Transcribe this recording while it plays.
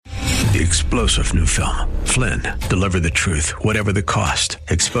The explosive new film, Flynn, deliver the truth, whatever the cost,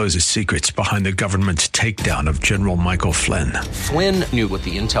 exposes secrets behind the government's takedown of General Michael Flynn. Flynn knew what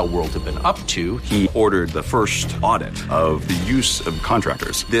the intel world had been up to. He ordered the first audit of the use of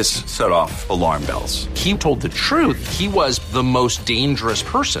contractors. This set off alarm bells. He told the truth. He was the most dangerous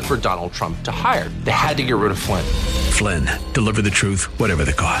person for Donald Trump to hire. They had to get rid of Flynn. Flynn, deliver the truth, whatever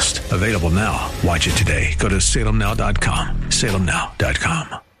the cost. Available now. Watch it today. Go to salemnow.com.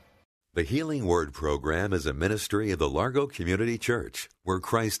 salemnow.com. The Healing Word program is a ministry of the Largo Community Church, where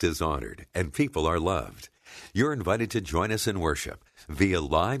Christ is honored and people are loved. You're invited to join us in worship via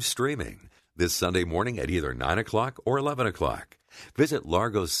live streaming this Sunday morning at either 9 o'clock or 11 o'clock. Visit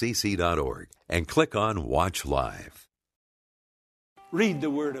largocc.org and click on Watch Live. Read the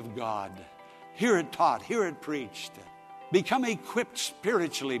Word of God. Hear it taught. Hear it preached. Become equipped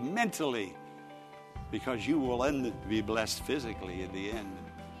spiritually, mentally, because you will be blessed physically in the end.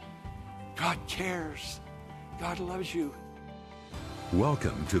 God cares. God loves you.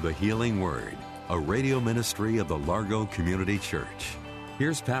 Welcome to the Healing Word, a radio ministry of the Largo Community Church.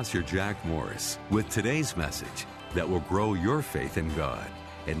 Here's Pastor Jack Morris with today's message that will grow your faith in God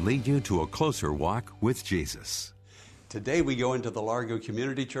and lead you to a closer walk with Jesus. Today we go into the Largo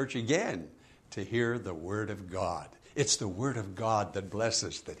Community Church again to hear the Word of God. It's the Word of God that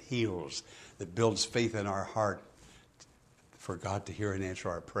blesses, that heals, that builds faith in our heart for God to hear and answer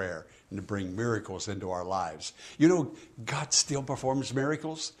our prayer and to bring miracles into our lives. You know, God still performs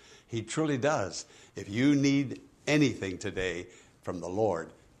miracles. He truly does. If you need anything today from the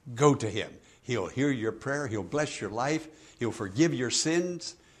Lord, go to Him. He'll hear your prayer. He'll bless your life. He'll forgive your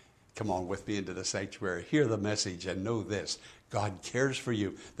sins. Come on with me into the sanctuary. Hear the message and know this. God cares for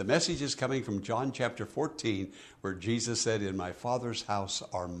you. The message is coming from John chapter 14, where Jesus said, "In my Father's house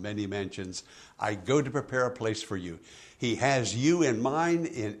are many mansions. I go to prepare a place for you." He has you in mind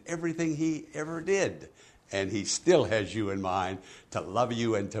in everything He ever did. And He still has you in mind to love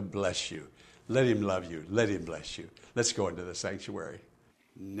you and to bless you. Let Him love you. Let Him bless you. Let's go into the sanctuary.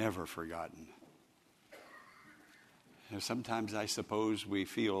 Never forgotten. Sometimes I suppose we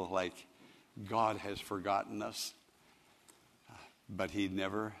feel like God has forgotten us. But He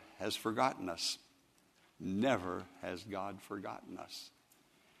never has forgotten us. Never has God forgotten us.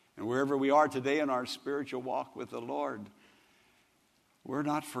 And wherever we are today in our spiritual walk with the Lord, we're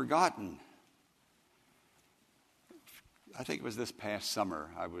not forgotten. I think it was this past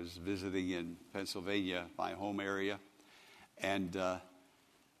summer, I was visiting in Pennsylvania, my home area, and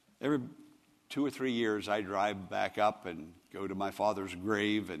every 2 or 3 years I drive back up and go to my father's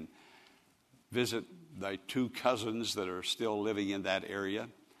grave and visit my 2 cousins that are still living in that area.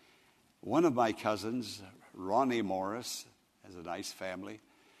 One of my cousins, Ronnie Morris, has a nice family.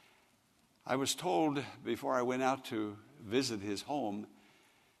 I was told before I went out to visit his home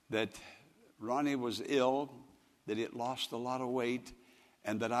that Ronnie was ill, that he had lost a lot of weight,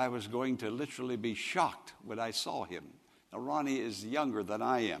 and that I was going to literally be shocked when I saw him. Now, Ronnie is younger than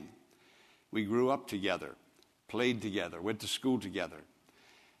I am. We grew up together, played together, went to school together.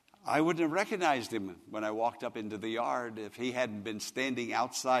 I wouldn't have recognized him when I walked up into the yard if he hadn't been standing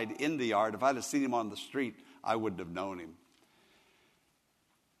outside in the yard. If I'd have seen him on the street, I wouldn't have known him.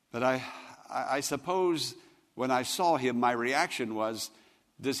 But I suppose when I saw him, my reaction was,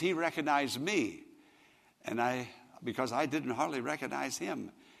 does he recognize me? And because I didn't hardly recognize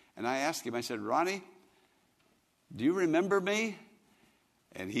him. And I asked him, I said, "Ronnie, do you remember me?"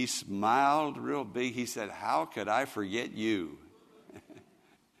 And he smiled real big. He said, "How could I forget you?"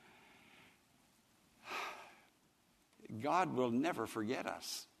 God will never forget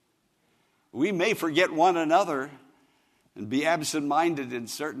us. We may forget one another and be absent-minded in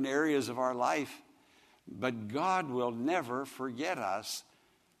certain areas of our life, but God will never forget us.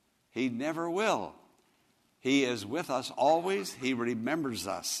 He never will. He is with us always. He remembers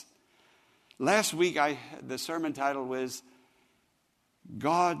us. Last week, the sermon title was,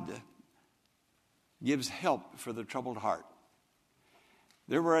 God Gives Help for the Troubled Heart.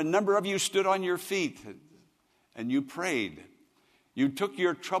 There were a number of you stood on your feet and you prayed. You took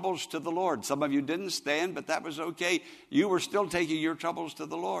your troubles to the Lord. Some of you didn't stand, but that was okay. You were still taking your troubles to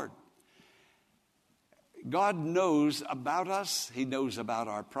the Lord. God knows about us. He knows about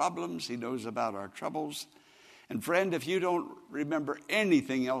our problems. He knows about our troubles. And friend, if you don't remember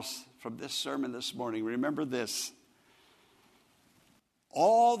anything else from this sermon this morning, remember this.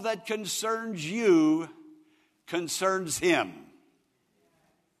 All that concerns you concerns Him.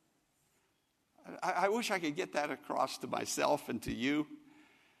 I wish I could get that across to myself and to you.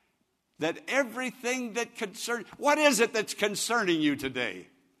 That everything that concerns, what is it that's concerning you today?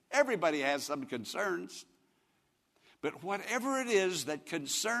 Everybody has some concerns. But whatever it is that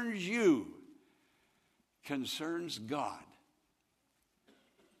concerns you concerns God.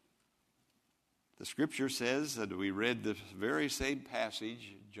 The scripture says, and we read the very same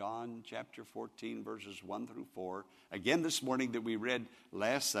passage, John chapter 14, verses 1 through 4, again this morning that we read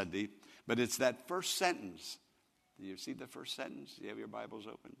last Sunday, but it's that first sentence. Do you see the first sentence? Do you have your Bibles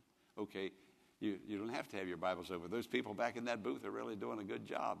open? Okay, you don't have to have your Bibles open. Those people back in that booth are really doing a good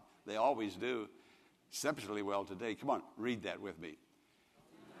job. They always do, exceptionally well today. Come on, read that with me.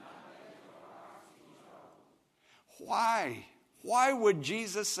 Why? Why would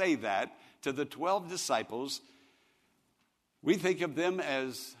Jesus say that to the 12 disciples? We think of them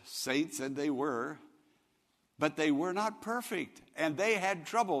as saints, and they were, but they were not perfect, and they had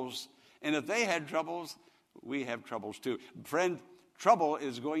troubles. And if they had troubles, we have troubles too. Friend, trouble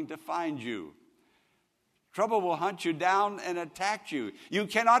is going to find you. Trouble will hunt you down and attack you. You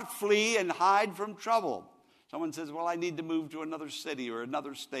cannot flee and hide from trouble. Someone says, well, I need to move to another city or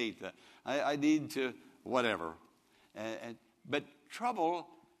another state. I need to whatever. But trouble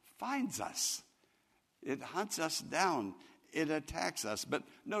finds us. It hunts us down. It attacks us. But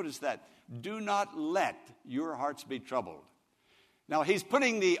notice that. Do not let your hearts be troubled. Now, he's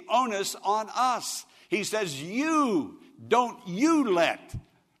putting the onus on us. He says, don't you let.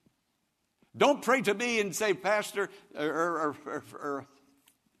 Don't pray to me and say, Pastor, or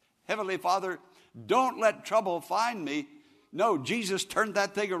Heavenly Father, don't let trouble find me. No, Jesus turned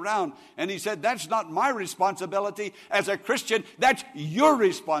that thing around, and he said, that's not my responsibility as a Christian. That's your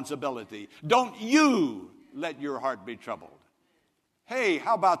responsibility. Don't you let your heart be troubled. Hey,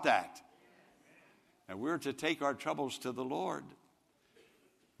 how about that? And we're to take our troubles to the Lord.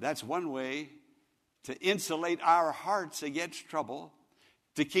 That's one way to insulate our hearts against trouble,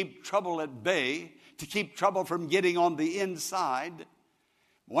 to keep trouble at bay, to keep trouble from getting on the inside.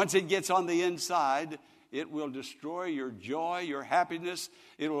 Once it gets on the inside, it will destroy your joy, your happiness.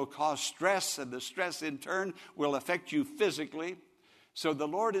 It will cause stress, and the stress in turn will affect you physically. So the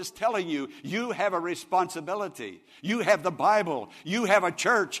Lord is telling you, you have a responsibility. You have the Bible. You have a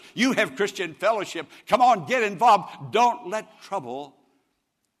church. You have Christian fellowship. Come on, get involved. Don't let trouble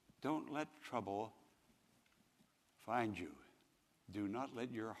find you. Do not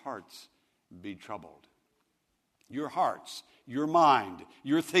let your hearts be troubled. Your hearts, your mind,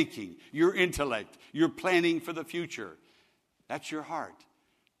 your thinking, your intellect, your planning for the future. That's your heart.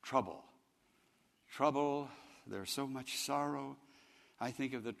 Trouble. There's so much sorrow. I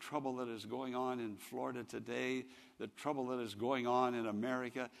think of the trouble that is going on in Florida today, the trouble that is going on in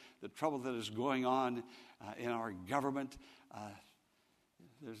America, the trouble that is going on in our government.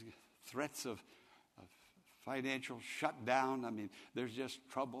 There's threats of financial shutdown. I mean, there's just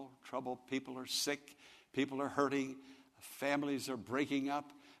trouble. People are sick. People are hurting. Families are breaking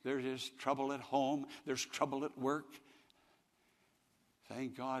up. There's just trouble at home. There's trouble at work.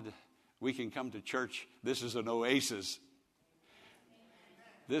 Thank God we can come to church. This is an oasis.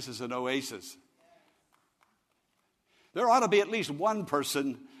 This is an oasis. There ought to be at least one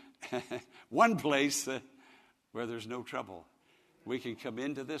person, one place where there's no trouble. We can come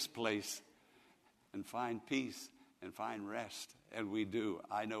into this place and find peace and find rest. And we do.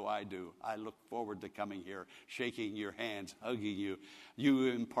 I know I do. I look forward to coming here, shaking your hands, hugging you. You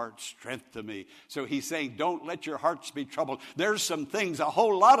impart strength to me. So he's saying, don't let your hearts be troubled. There's some things, a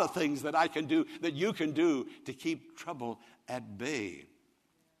whole lot of things that I can do, that you can do to keep trouble at bay.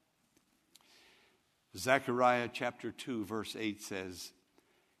 Zechariah chapter 2, verse 8 says,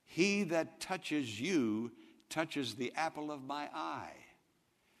 he that touches you touches the apple of my eye.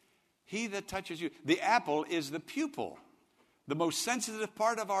 He that touches you. The apple is the pupil, the most sensitive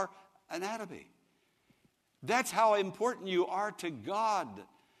part of our anatomy. That's how important you are to God,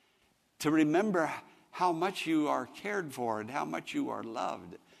 to remember how much you are cared for and how much you are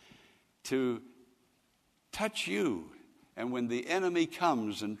loved, to touch you. And when the enemy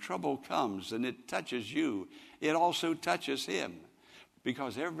comes and trouble comes and it touches you, it also touches him,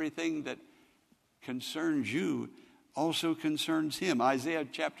 because everything that concerns you also concerns him. Isaiah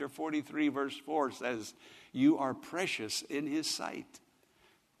chapter 43 verse 4 says, you are precious in his sight.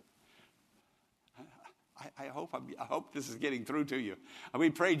 I hope this is getting through to you. We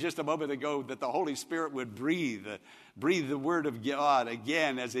prayed just a moment ago that the Holy Spirit would breathe the word of God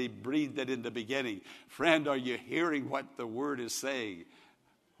again as he breathed it in the beginning. Friend, are you hearing what the word is saying?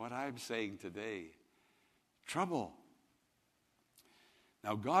 What I'm saying today. Trouble.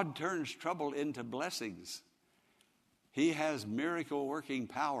 Now God turns trouble into blessings. He has miracle working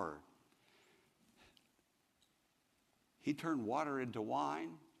power. He turned water into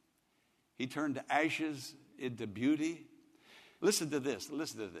wine. He turned ashes into beauty. Listen to this.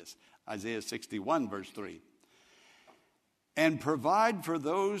 Isaiah 61 verse 3. and provide for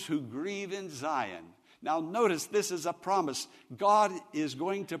those who grieve in Zion. Now notice, this is a promise. God is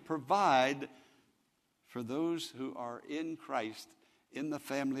going to provide for those who are in Christ, in the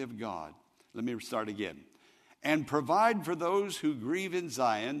family of God. Let me start again. And provide for those who grieve in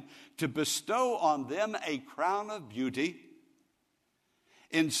Zion, to bestow on them a crown of beauty,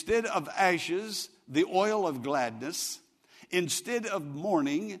 instead of ashes, the oil of gladness, instead of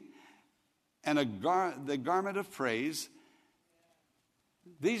mourning, and the garment of praise.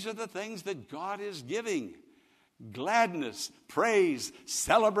 These are the things that God is giving. Gladness, praise,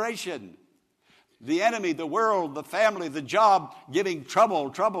 celebration. The enemy, the world, the family, the job, giving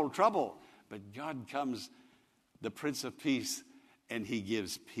trouble. But God comes, the Prince of Peace, and he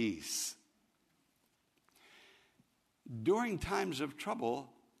gives peace. During times of trouble,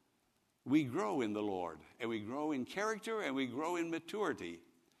 we grow in the Lord, and we grow in character, and we grow in maturity.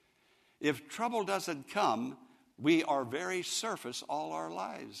 If trouble doesn't come, we are very surface all our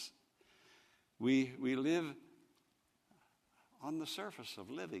lives. We live on the surface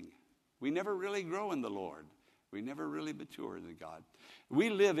of living. We never really grow in the Lord. We never really mature in God. We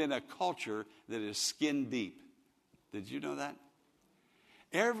live in a culture that is skin deep. Did you know that?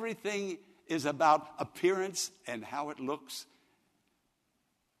 Everything is about appearance and how it looks.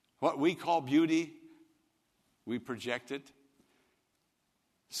 What we call beauty, we project it.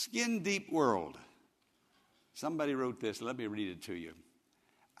 Skin deep world. Somebody wrote this. Let me read it to you.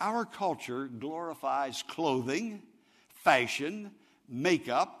 Our culture glorifies clothing, fashion,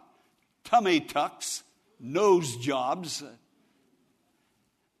 makeup, tummy tucks, nose jobs.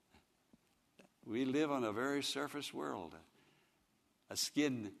 We live on a very surface world, a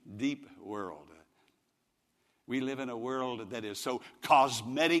skin deep world. We live in a world that is so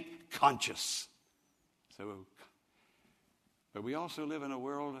cosmetic conscious. But we also live in a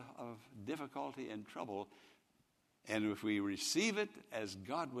world of difficulty and trouble. And if we receive it as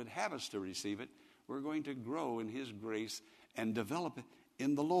God would have us to receive it, we're going to grow in his grace and develop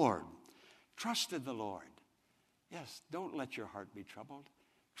in the Lord. Trust in the Lord. Yes, don't let your heart be troubled.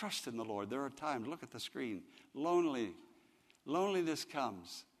 Trust in the Lord. There are times, look at the screen, loneliness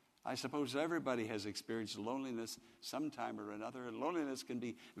comes. I suppose everybody has experienced loneliness sometime or another, and loneliness can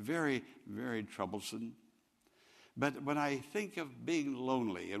be very, very troublesome. But when I think of being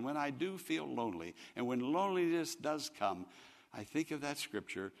lonely, and when I do feel lonely, and when loneliness does come, I think of that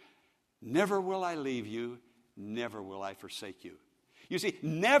scripture, never will I leave you, never will I forsake you. You see,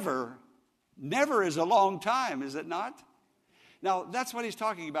 never is a long time, is it not? Now, that's what he's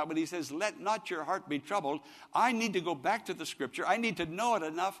talking about when he says, let not your heart be troubled. I need to go back to the scripture. I need to know it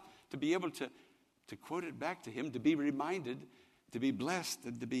enough to be able to quote it back to him, to be reminded, to be blessed,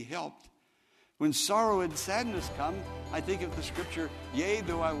 and to be helped. When sorrow and sadness come, I think of the scripture, yea,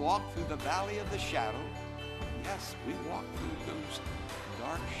 though I walk through the valley of the shadow. Yes, we walk through those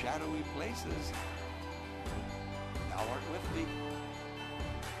dark, shadowy places. Thou art with me.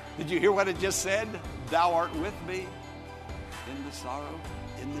 Did you hear what it just said? Thou art with me in the sorrow,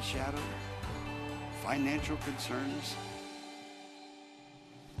 in the shadow, financial concerns.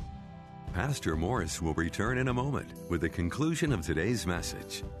 Pastor Morris will return in a moment with the conclusion of today's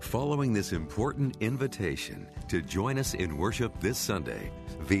message, following this important invitation to join us in worship this Sunday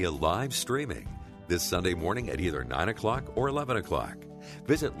via live streaming this Sunday morning at either 9 o'clock or 11 o'clock.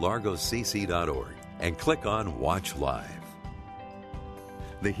 Visit largocc.org and click on Watch Live.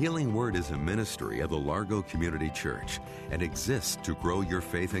 The Healing Word is a ministry of the Largo Community Church and exists to grow your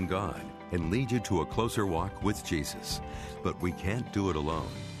faith in God and lead you to a closer walk with Jesus. But we can't do it alone.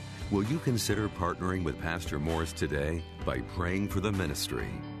 Will you consider partnering with Pastor Morris today by praying for the ministry?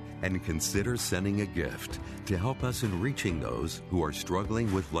 And consider sending a gift to help us in reaching those who are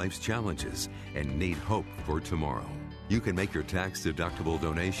struggling with life's challenges and need hope for tomorrow. You can make your tax-deductible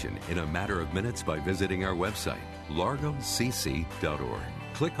donation in a matter of minutes by visiting our website, largocc.org.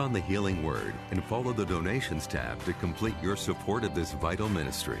 Click on the Healing Word and follow the Donations tab to complete your support of this vital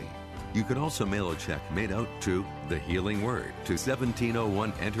ministry. You can also mail a check made out to The Healing Word to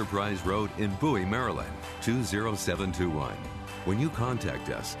 1701 Enterprise Road in Bowie, Maryland, 20721. When you contact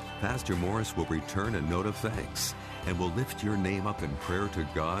us, Pastor Morris will return a note of thanks and will lift your name up in prayer to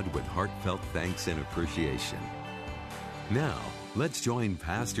God with heartfelt thanks and appreciation. Now, let's join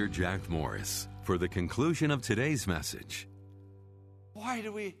Pastor Jack Morris for the conclusion of today's message. Why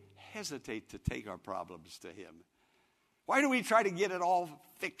do we hesitate to take our problems to him? Why do we try to get it all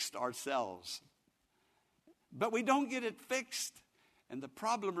fixed ourselves? But we don't get it fixed, and the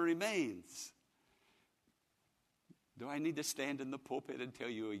problem remains. Do I need to stand in the pulpit and tell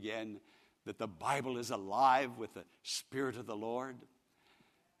you again that the Bible is alive with the Spirit of the Lord?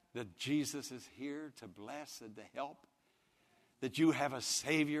 That Jesus is here to bless and to help? that you have a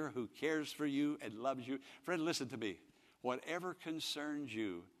Savior who cares for you and loves you. Friend, listen to me. Whatever concerns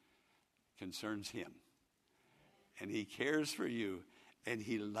you concerns Him. And He cares for you, and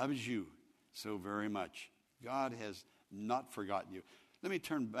He loves you so very much. God has not forgotten you. Let me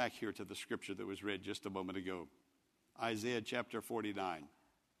turn back here to the scripture that was read just a moment ago. Isaiah chapter 49.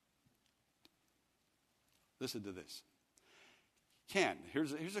 Listen to this.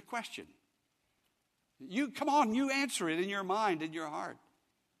 Here's a question. Come on, you answer it in your mind, in your heart.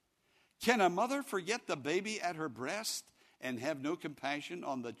 Can a mother forget the baby at her breast and have no compassion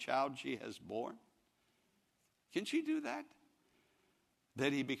on the child she has born? Can she do that?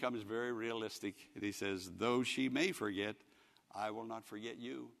 Then he becomes very realistic, and he says, though she may forget, I will not forget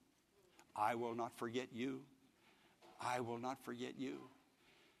you. I will not forget you. I will not forget you.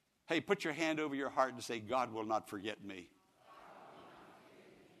 Hey, put your hand over your heart and say, God will not forget me.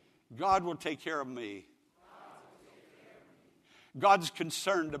 God will take care of me. God's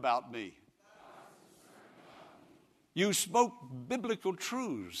concerned about me. You spoke biblical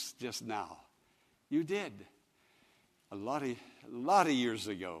truths just now. You did. A lot of years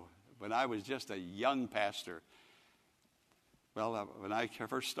ago, when I was just a young pastor. Well, when I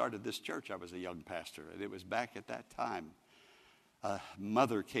first started this church, I was a young pastor, and it was back at that time. A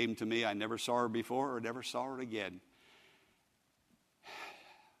mother came to me. I never saw her before or never saw her again.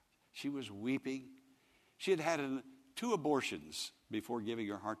 She was weeping. She had had 2 abortions before giving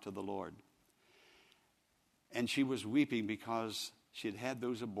her heart to the Lord. And she was weeping because she had had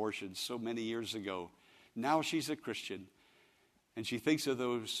those abortions so many years ago. Now she's a Christian, and she thinks of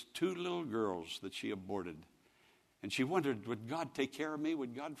those 2 little girls that she aborted. And she wondered, would God take care of me?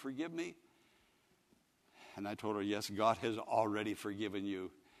 Would God forgive me? And I told her, yes, God has already forgiven you.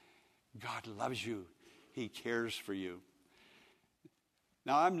 God loves you. He cares for you.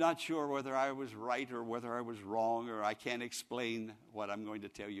 Now, I'm not sure whether I was right or whether I was wrong, or I can't explain what I'm going to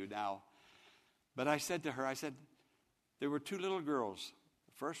tell you now. But I said to her, there were 2 little girls.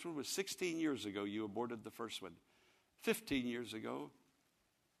 The first one was 16 years ago, you aborted the first one. 15 years ago,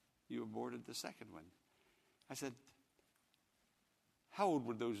 you aborted the second one. I said, how old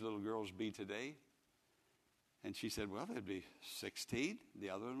would those little girls be today? And she said, well, they'd be 16.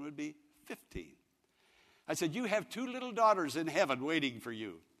 The other one would be 15. I said, you have 2 little daughters in heaven waiting for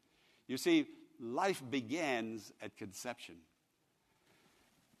you. You see, life begins at conception.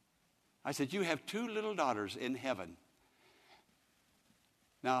 I said, you have 2 little daughters in heaven.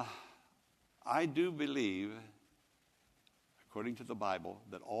 Now, I do believe, according to the Bible,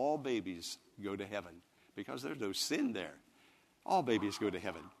 that all babies go to heaven because there's no sin there. All babies go to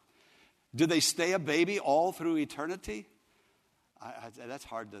heaven. Do they stay a baby all through eternity? That's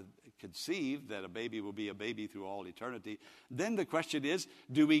hard to conceive that a baby will be a baby through all eternity. Then the question is,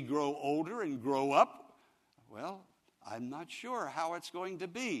 do we grow older and grow up? Well, I'm not sure how it's going to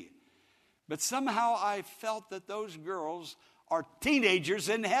be. But somehow I felt that those girls are teenagers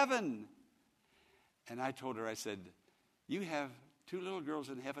in heaven. And I told her, I said, you have 2 little girls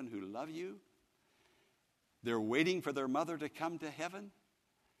in heaven who love you. They're waiting for their mother to come to heaven.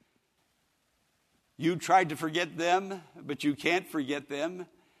 You tried to forget them, but you can't forget them.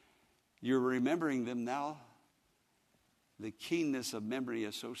 You're remembering them now. The keenness of memory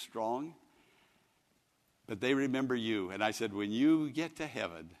is so strong. But they remember you. And I said, when you get to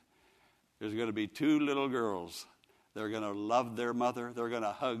heaven, there's going to be 2 little girls. They're going to love their mother. They're going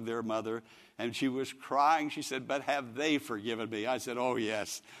to hug their mother. And she was crying. She said, but have they forgiven me? I said, oh,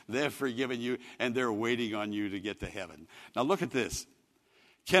 yes, they've forgiven you, and they're waiting on you to get to heaven. Now, look at this.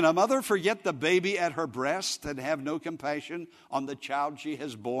 Can a mother forget the baby at her breast and have no compassion on the child she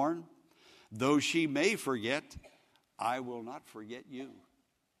has born? Though she may forget, I will not forget you.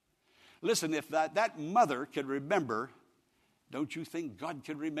 Listen, if that mother could remember, don't you think God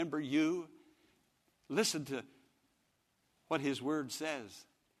could remember you? Listen to what His Word says.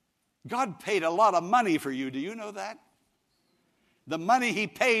 God paid a lot of money for you. Do you know that? The money He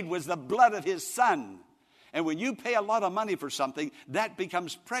paid was the blood of His Son. And when you pay a lot of money for something, that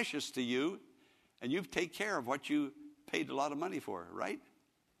becomes precious to you, and you take care of what you paid a lot of money for, right?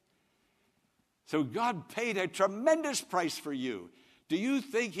 So God paid a tremendous price for you. Do you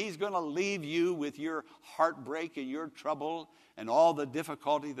think He's going to leave you with your heartbreak and your trouble and all the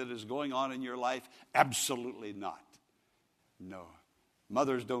difficulty that is going on in your life? Absolutely not. No.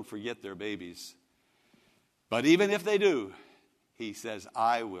 Mothers don't forget their babies. But even if they do, He says,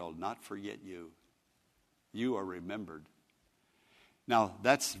 I will not forget you. You are remembered. Now,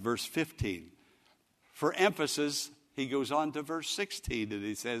 that's verse 15. For emphasis, he goes on to verse 16, and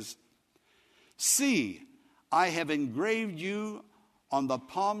he says, see, I have engraved you on the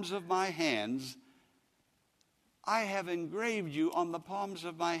palms of my hands. I have engraved you on the palms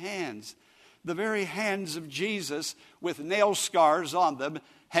of my hands. The very hands of Jesus with nail scars on them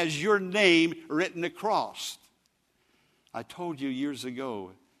has your name written across. I told you years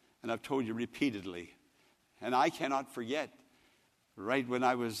ago, and I've told you repeatedly, and I cannot forget, right when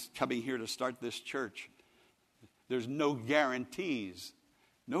I was coming here to start this church, there's no guarantees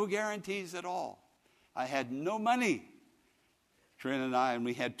at all. I had no money, Trina and I, and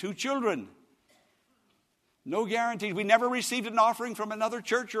we had 2 children. No guarantees. We never received an offering from another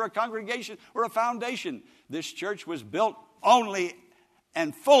church or a congregation or a foundation. This church was built only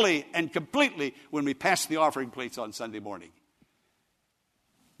and fully and completely when we passed the offering plates on Sunday morning.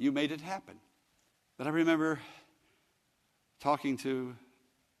 You made it happen. But I remember talking to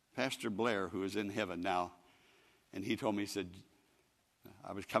Pastor Blair, who is in heaven now, and he told me, he said,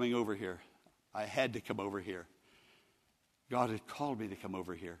 I was coming over here. I had to come over here. God had called me to come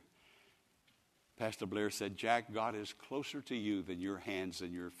over here. Pastor Blair said, Jack, God is closer to you than your hands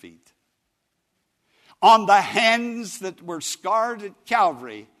and your feet. On the hands that were scarred at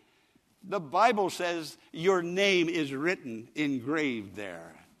Calvary, the Bible says your name is written, engraved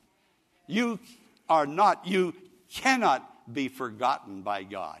there. You cannot be forgotten by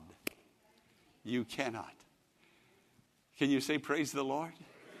God. You cannot. Can you say praise the Lord?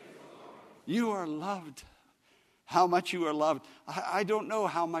 You are loved. How much you are loved. I don't know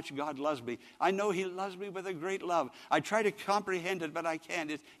how much God loves me. I know He loves me with a great love. I try to comprehend it, but I can't.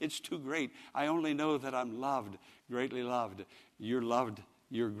 It's too great. I only know that I'm loved, greatly loved. You're loved.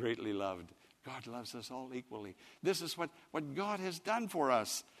 You're greatly loved. God loves us all equally. This is what God has done for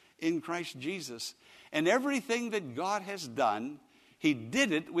us in Christ Jesus. And everything that God has done, He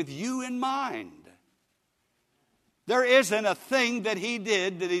did it with you in mind. There isn't a thing that He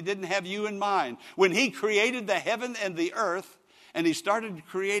did that He didn't have you in mind. When He created the heaven and the earth, and He started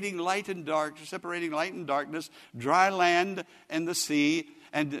creating light and dark, separating light and darkness, dry land and the sea,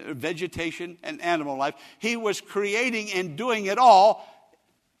 and vegetation and animal life, He was creating and doing it all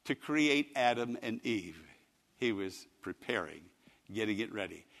to create Adam and Eve. He was preparing, getting it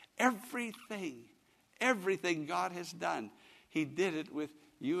ready. Everything God has done, He did it with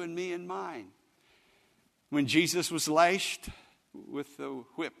you and me in mind. When Jesus was lashed with the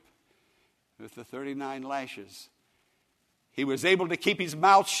whip, with the 39 lashes, He was able to keep His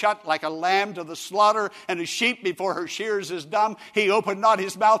mouth shut like a lamb to the slaughter, and a sheep before her shears is dumb. He opened not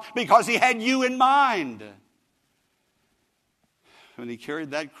His mouth because He had you in mind. When He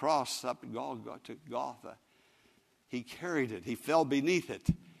carried that cross up to Golgotha, He carried it. He fell beneath it,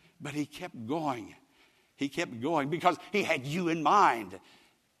 but He kept going. He kept going because He had you in mind.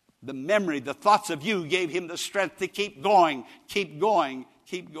 The memory, the thoughts of you gave Him the strength to keep going, keep going,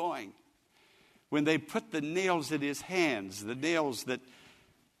 keep going. When they put the nails in His hands, the nails that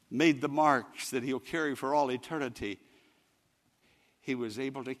made the marks that He'll carry for all eternity, He was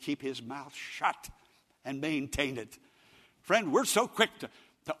able to keep His mouth shut and maintain it. Friend, we're so quick to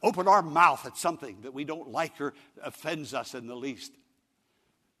open our mouth at something that we don't like or offends us in the least.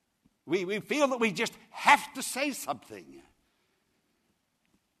 We feel that we just have to say something.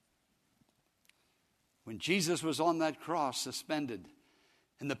 When Jesus was on that cross suspended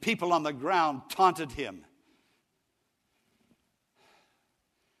and the people on the ground taunted Him,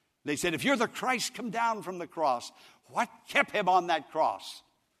 they said, if you're the Christ, come down from the cross. What kept Him on that cross?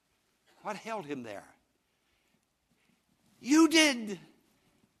 What held Him there? You did.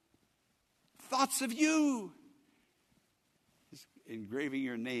 Thoughts of you. He's engraving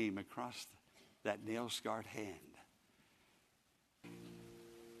your name across that nail-scarred hand.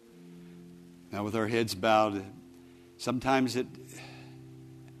 Now, with our heads bowed, sometimes it,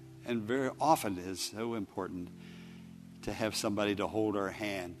 and very often is so important to have somebody to hold our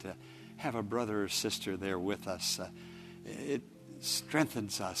hand, to have a brother or sister there with us. It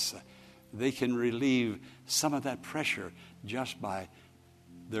strengthens us. They can relieve some of that pressure just by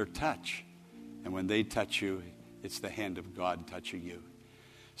their touch. And when they touch you, it's the hand of God touching you.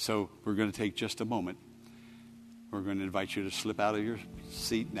 So we're going to take just a moment. We're going to invite you to slip out of your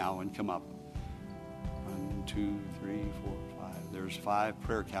seat now and come up. 1, 2, 3, 4, 5. There's 5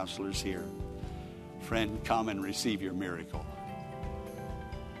 prayer counselors here. Friend, come and receive your miracle.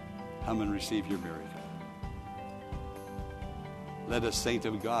 Come and receive your miracle. Let a saint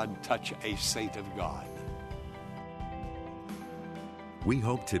of God touch a saint of God. We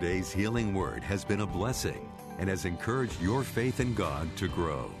hope today's healing word has been a blessing and has encouraged your faith in God to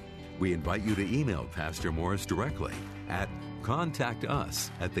grow. We invite you to email Pastor Morris directly at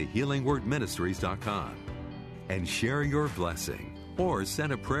contactus@thehealingwordministries.com and share your blessing, or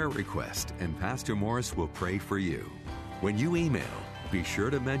send a prayer request and Pastor Morris will pray for you. When you email, be sure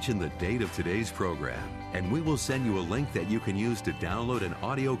to mention the date of today's program and we will send you a link that you can use to download an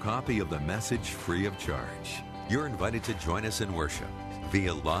audio copy of the message free of charge. You're invited to join us in worship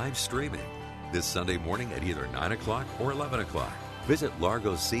via live streaming this Sunday morning at either 9 o'clock or 11 o'clock. Visit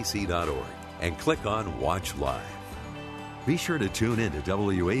largocc.org and click on Watch Live. Be sure to tune in to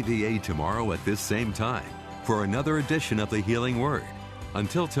WAVA tomorrow at this same time for another edition of the Healing Word.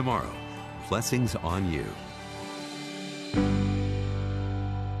 Until tomorrow, blessings on you.